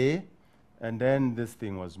there, and then this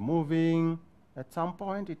thing was moving. At some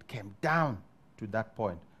point, it came down to that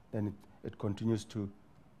point. Then it continues to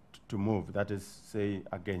move. That is, say,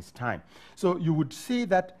 against time. So you would see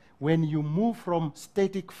that when you move from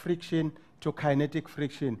static friction to kinetic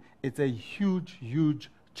friction, it's a huge, huge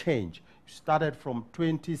change. You started from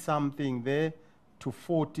 20-something there to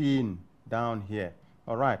 14 down here.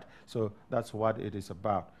 All right, so that's what it is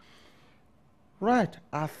about. Right,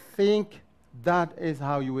 I think that is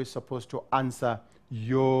how you were supposed to answer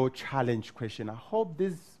your challenge question. I hope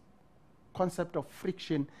this concept of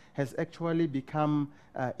friction has actually become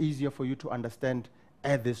easier for you to understand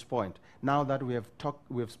at this point. Now that we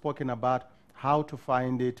have spoken about how to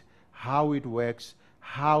find it, how it works,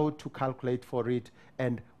 how to calculate for it,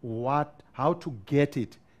 and how to get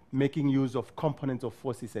it, making use of components of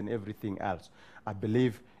forces and everything else. I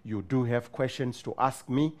believe you do have questions to ask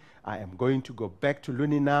me. I am going to go back to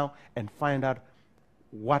Luni now and find out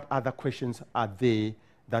what other questions are there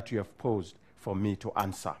that you have posed for me to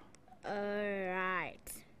answer.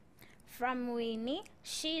 Alright. From Winnie,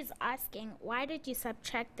 she's asking, why did you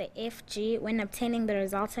subtract the Fg when obtaining the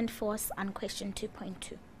resultant force on question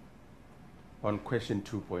 2.2? On question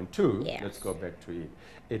 2.2, yes. Let's go back to it.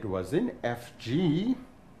 It was in Fg,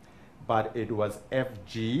 but it was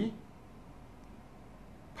Fg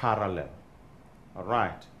parallel. All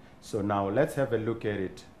right. So now let's have a look at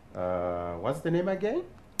it. What's the name again?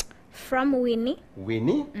 From Winnie.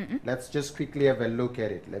 Winnie? Let's just quickly have a look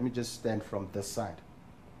at it. Let me just stand from this side.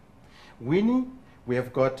 Winnie, we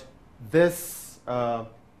have got this.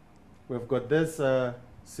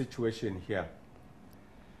 Situation here.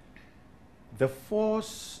 The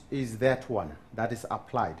force is that one that is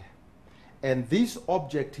applied. And this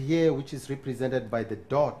object here, which is represented by the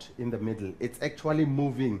dot in the middle, it's actually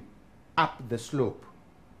moving up the slope.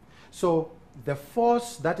 So the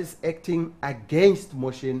force that is acting against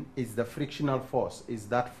motion is the frictional force, is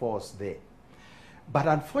that force there. But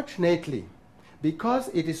unfortunately, because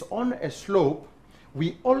it is on a slope,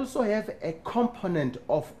 we also have a component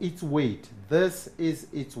of its weight. This is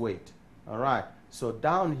its weight. All right. So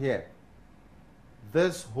down here,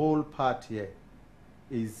 this whole part here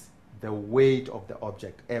is the weight of the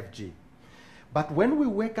object, Fg. But when we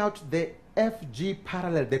work out the Fg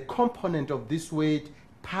parallel, the component of this weight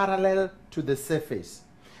parallel to the surface,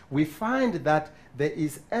 we find that there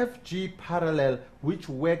is Fg parallel which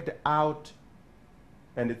worked out,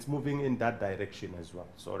 and it's moving in that direction as well.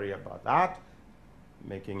 Sorry about that,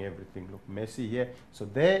 making everything look messy here. So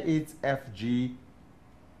there is Fg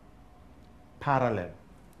parallel,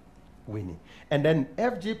 Winnie. And then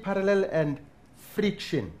Fg parallel and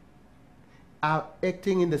friction are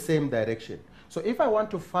acting in the same direction. So if I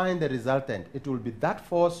want to find the resultant, it will be that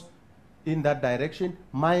force in that direction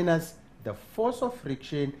minus the force of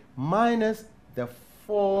friction minus the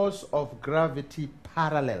force of gravity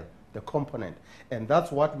parallel, the component. And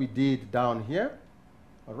that's what we did down here,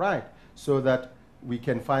 all right, so that we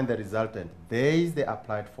can find the resultant. There is the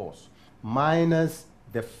applied force minus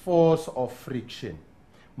the force of friction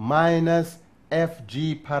minus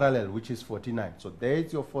Fg parallel, which is 49. So there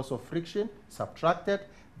is your force of friction subtracted.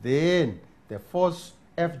 Then the force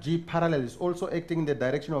Fg parallel is also acting in the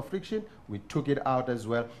direction of friction. We took it out as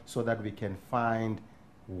well so that we can find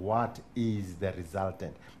what is the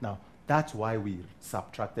resultant. Now, that's why we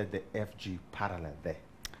subtracted the Fg parallel there.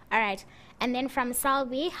 All right. And then from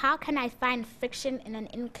Salvi, how can I find friction in an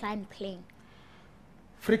inclined plane?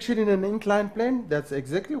 Friction in an inclined plane, that's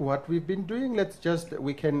exactly what we've been doing.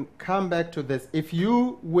 We can come back to this. If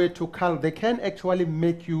you were to calculate, they can actually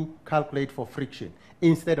make you calculate for friction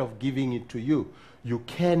instead of giving it to you. You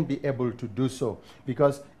can be able to do so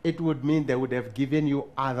because it would mean they would have given you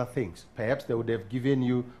other things. Perhaps they would have given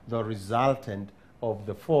you the resultant of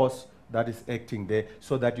the force that is acting there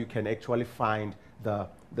so that you can actually find the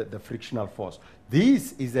frictional force.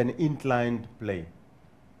 This is an inclined plane.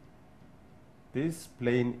 This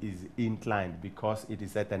plane is inclined because it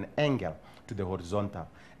is at an angle to the horizontal,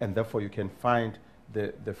 and therefore you can find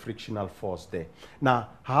the frictional force there.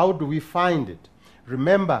 Now, how do we find it?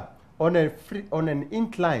 Remember, on an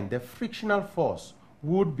incline, the frictional force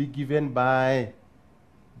would be given by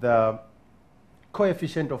the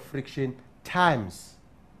coefficient of friction times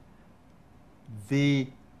the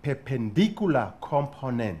perpendicular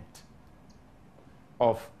component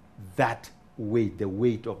of that weight, the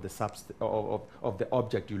weight of the of the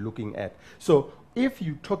object you're looking at. So if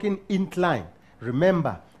you're talking incline,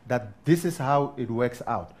 remember that this is how it works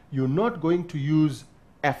out. You're not going to use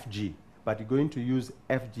Fg, but you're going to use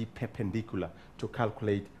Fg perpendicular to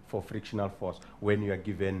calculate for frictional force when you are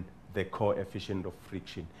given the coefficient of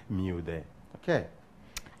friction, mu there. Okay.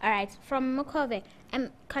 All right, from Mukove,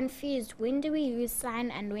 I'm confused. When do we use sine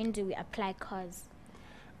and when do we apply cos?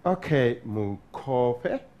 Okay,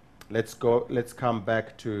 Mukove, let's come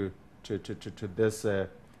back to this.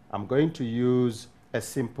 I'm going to use a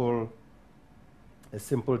simple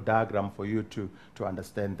diagram for you to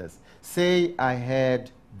understand this. Say I had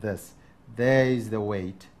this. There is the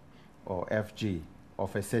weight, or Fg,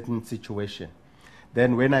 of a certain situation.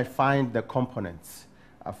 Then when I find the components,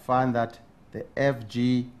 I find that the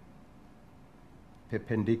Fg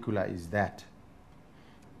perpendicular is that,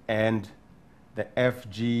 and the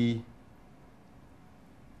Fg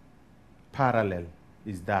parallel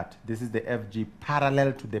is that. This is the Fg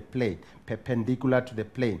parallel to the plane, perpendicular to the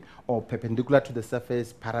plane, or perpendicular to the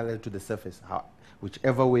surface, parallel to the surface,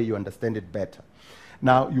 whichever way you understand it better.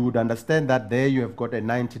 Now, you would understand that there you have got a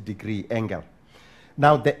 90-degree angle.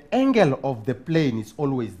 Now, the angle of the plane is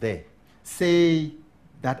always there. Say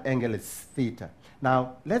that angle is theta.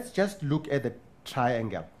 Now, let's just look at the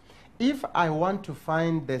triangle. If I want to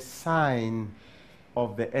find the sine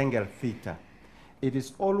of the angle theta, it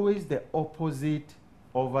is always the opposite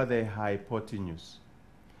over the hypotenuse.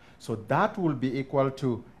 So that will be equal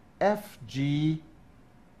to Fg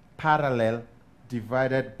parallel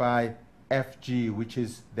divided by Fg, which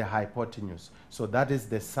is the hypotenuse. So that is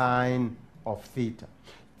the sine of theta.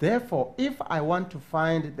 Therefore, if I want to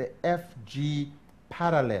find the Fg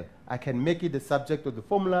parallel, I can make it the subject of the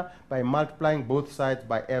formula by multiplying both sides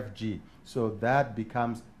by Fg. So that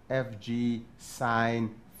becomes Fg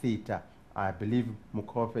sine theta. I believe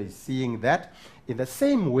Mukove is seeing that. In the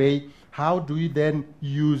same way, how do you then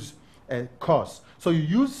use cos? So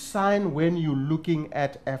you use sine when you're looking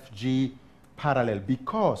at Fg parallel,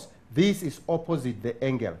 because this is opposite the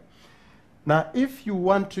angle. Now, if you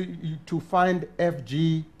want to find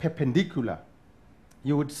Fg perpendicular,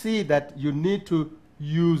 you would see that you need to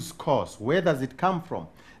use cos. Where does it come from?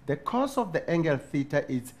 The cos of the angle theta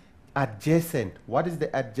is adjacent. What is the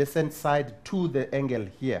adjacent side to the angle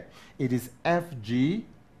here? It is Fg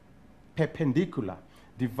perpendicular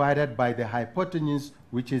divided by the hypotenuse,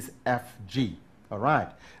 which is Fg. All right.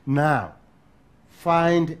 Now,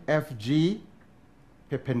 find Fg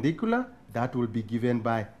perpendicular. That will be given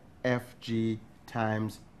by Fg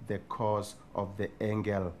times the cos of the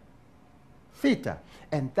angle theta.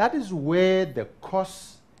 And that is where the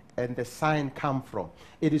cos and the sine come from.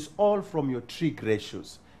 It is all from your trig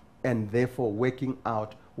ratios, and therefore working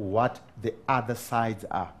out what the other sides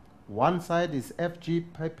are. One side is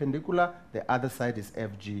Fg perpendicular, the other side is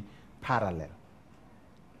Fg parallel.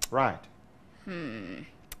 Right. I'm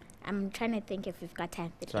trying to think if we've got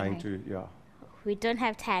time. Yeah. We don't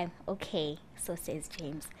have time. Okay, so says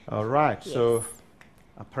James. All right. Yes. So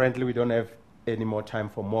apparently we don't have any more time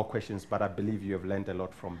for more questions, but I believe you have learned a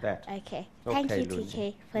lot from that. Okay. Thank you,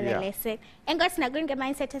 TK, for the lesson. Enkosi nakwinke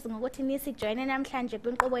mindset ngokuthi nisijoine namhlanje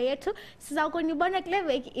kwinkqubo yethu. Sizawukunibona kule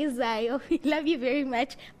veki izayo. We love you very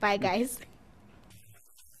much. Bye, guys.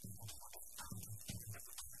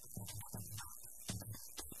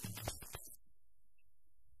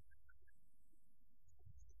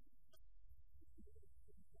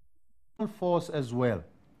 Force as well.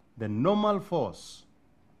 The normal force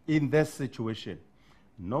in this situation,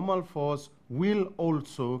 normal force will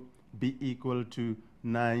also be equal to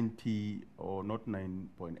 90, or not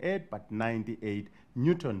 9.8, but 98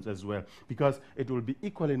 newtons as well, because it will be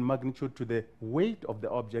equal in magnitude to the weight of the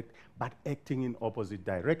object, but acting in opposite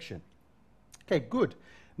direction. Okay, good.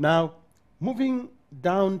 Now, moving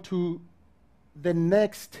down to the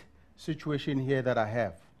next situation here that I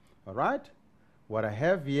have. All right? What I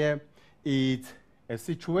have here is a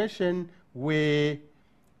situation where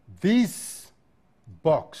this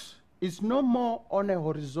box is no more on a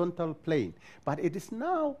horizontal plane, but it is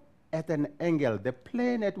now at an angle. The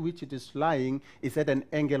plane at which it is lying is at an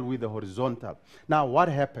angle with the horizontal. Now, what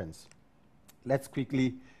happens? Let's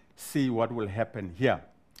quickly see what will happen here.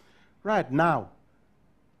 Right now,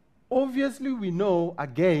 obviously we know,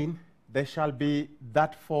 again, there shall be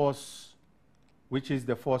that force, which is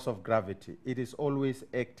the force of gravity. It is always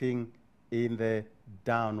acting in the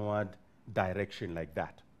downward direction like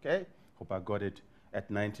that. Okay? Hope I got it at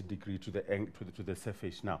 90 degrees to the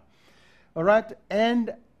surface now. All right?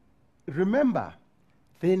 And remember,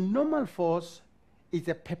 the normal force is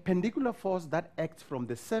a perpendicular force that acts from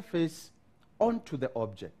the surface onto the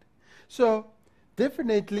object. So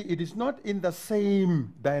definitely it is not in the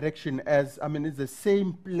same direction as, it's the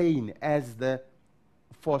same plane as the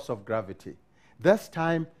force of gravity. This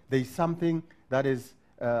time, there is something that is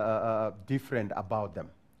different about them.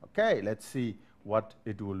 Okay, let's see what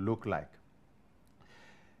it will look like.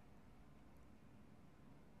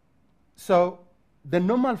 So, the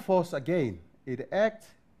normal force, again, it acts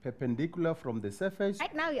perpendicular from the surface.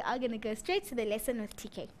 Right now, we are going to go straight to the lesson with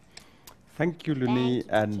TK. Thank you, Luni.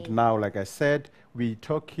 And now, like I said, we're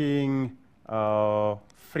talking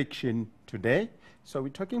friction today. So we're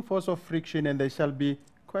talking force of friction, and there shall be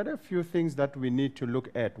quite a few things that we need to look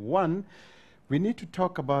at. One, we need to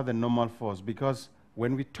talk about the normal force, because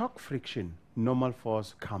when we talk friction, normal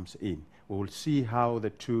force comes in. We will see how the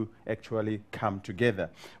two actually come together.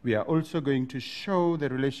 We are also going to show the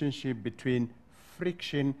relationship between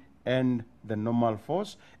friction and the normal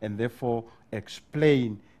force, and therefore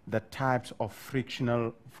explain the types of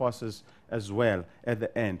frictional forces as well at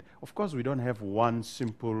the end. Of course, we don't have one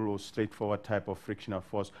simple or straightforward type of frictional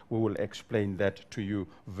force. We will explain that to you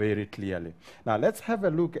very clearly. Now, let's have a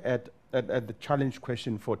look at the challenge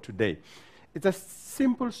question for today. It's a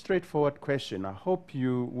simple, straightforward question. I hope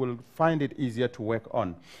you will find it easier to work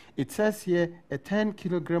on. It says here, a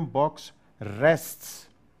 10-kilogram box rests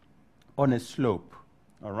on a slope.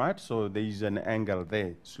 All right, so there is an angle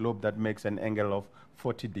there, slope that makes an angle of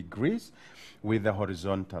 40 degrees with the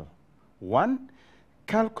horizontal. 1,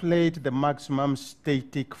 calculate the maximum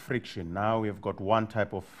static friction. Now we've got one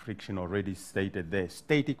type of friction already stated there.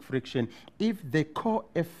 Static friction, if the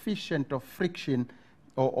coefficient of friction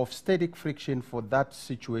or of static friction for that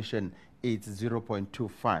situation is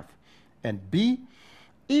 0.25. And B,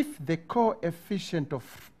 if the coefficient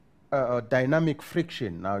of dynamic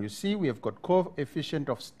friction, now you see we have got coefficient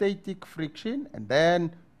of static friction and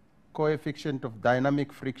then coefficient of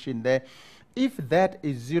dynamic friction there. If that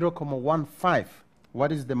is 0.15,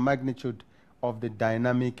 what is the magnitude of the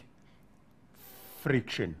dynamic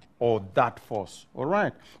friction or that force? All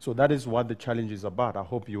right, so that is what the challenge is about. I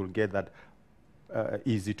hope you will get that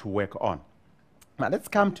easy to work on. Now let's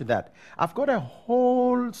come to that. I've got a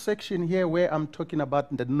whole section here where I'm talking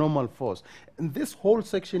about the normal force. And this whole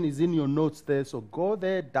section is in your notes there, so go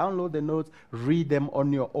there, download the notes, read them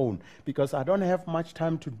on your own, because I don't have much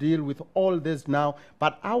time to deal with all this now,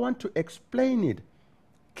 but I want to explain it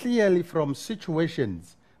clearly from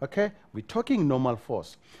situations. Okay, we're talking normal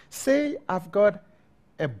force. Say I've got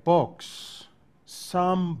a box,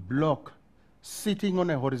 some block sitting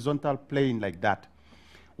on a horizontal plane like that.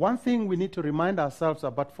 One thing we need to remind ourselves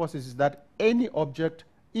about forces is that any object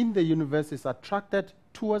in the universe is attracted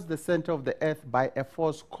towards the center of the earth by a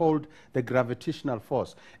force called the gravitational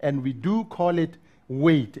force. And we do call it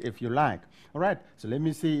weight, if you like. All right, so let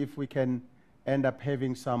me see if we can end up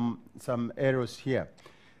having some arrows here.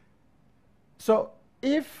 So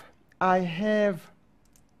if I have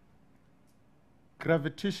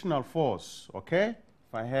gravitational force, okay,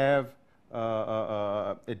 if I have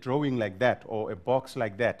a drawing like that or a box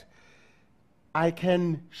like that, I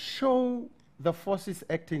can show the forces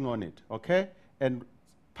acting on it, okay? And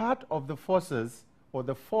part of the forces, or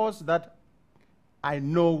the force that I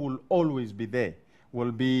know will always be there,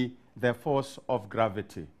 will be the force of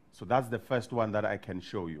gravity. So that's the first one that I can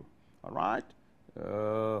show you, all right?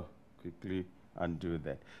 Quickly undo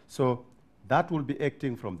that. So that will be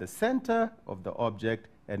acting from the center of the object,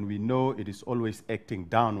 and we know it is always acting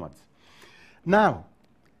downwards. Now,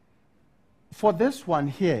 for this one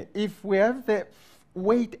here, if we have the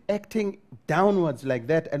weight acting downwards like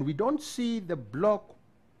that, and we don't see the block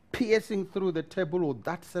piercing through the table or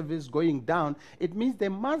that surface going down, it means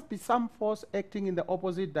there must be some force acting in the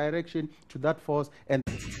opposite direction to that force. And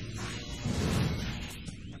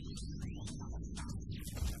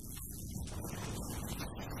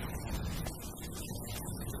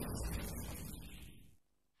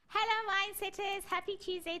Mindsetters, happy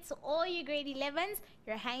Tuesday to all you grade 11s.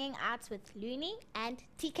 You're hanging out with Looney and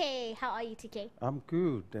TK. How are you, TK? I'm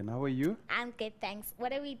good. And how are you? I'm good, thanks.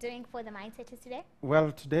 What are we doing for the Mindsetters today?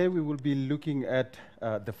 Well, today we will be looking at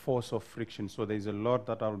the force of friction. So there's a lot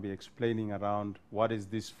that I'll be explaining around what is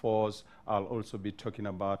this force. I'll also be talking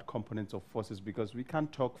about components of forces, because we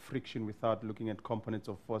can't talk friction without looking at components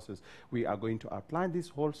of forces. We are going to outline this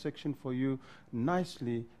whole section for you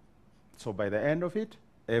nicely. So by the end of it,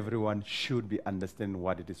 everyone should be understanding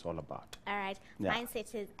what it is all about. All right. Yeah.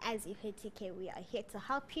 Mindsetters, as you heard TK, we are here to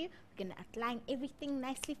help you. We're going to outline everything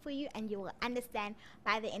nicely for you, and you will understand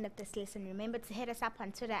by the end of this lesson. Remember to hit us up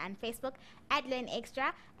on Twitter and Facebook at Learn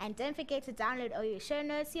Extra, and don't forget to download all your show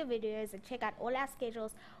notes, your videos, and check out all our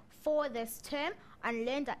schedules for this term on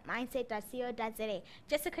learn.mindset.co.za.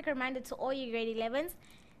 Just a quick reminder to all you grade 11s,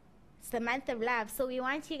 it's the month of love, so we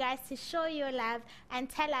want you guys to show your love and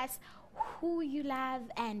tell us who you love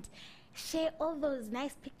and share all those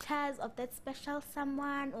nice pictures of that special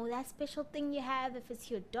someone or that special thing you have. If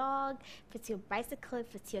it's your dog, if it's your bicycle,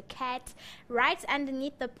 if it's your cat, right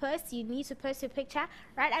underneath the post, you need to post your picture.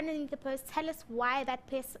 Right underneath the post, tell us why that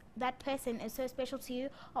person is so special to you,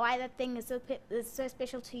 or why that thing is so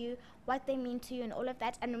special to you, what they mean to you, and all of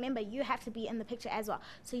that. And remember, you have to be in the picture as well.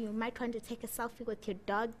 So you might want to take a selfie with your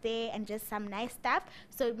dog there and just some nice stuff.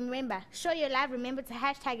 So remember, show your love. Remember to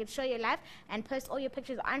hashtag it, show your love, and post all your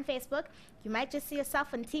pictures on Facebook. You might just see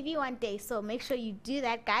yourself on TV one day, so make sure you do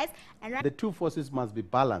that, guys. And the two forces must be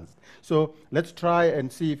balanced. So let's try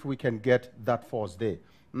and see if we can get that force there.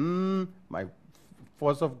 My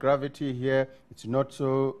force of gravity here, it's not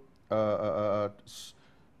so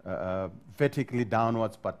vertically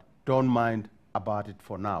downwards, but don't mind about it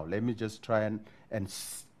for now. Let me just try and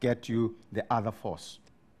get you the other force.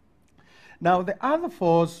 Now, the other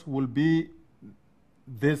force will be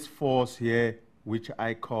this force here, which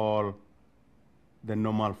I call the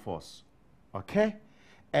normal force, okay?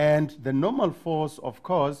 And the normal force, of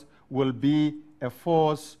course, will be a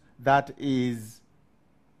force that is,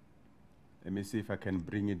 let me see if I can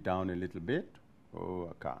bring it down a little bit. Oh,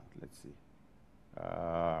 I can't. Let's see.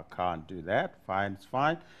 Can't do that. Fine, it's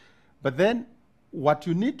fine. But then what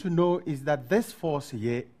you need to know is that this force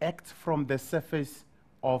here acts from the surface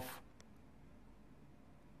of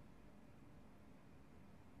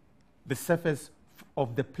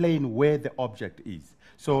the plane where the object is.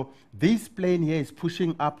 So this plane here is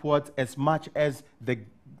pushing upwards as much as the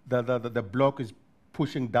block is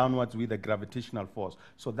pushing downwards with the gravitational force.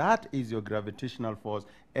 So that is your gravitational force,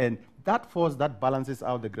 and that force that balances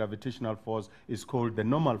out the gravitational force is called the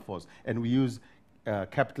normal force, and we use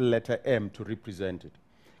capital letter M to represent it.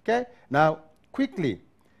 Okay, now quickly,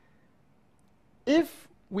 if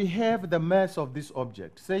we have the mass of this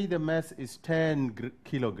object, say the mass is 10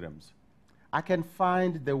 kilograms, I can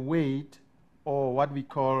find the weight, or what we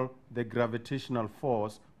call the gravitational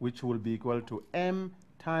force, which will be equal to M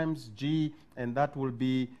times G, and that will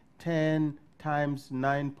be 10 times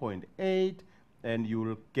 9.8, and you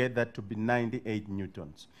will get that to be 98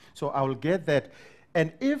 newtons. So I will get that,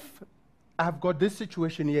 and if I've got this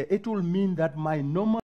situation here, it will mean that my normal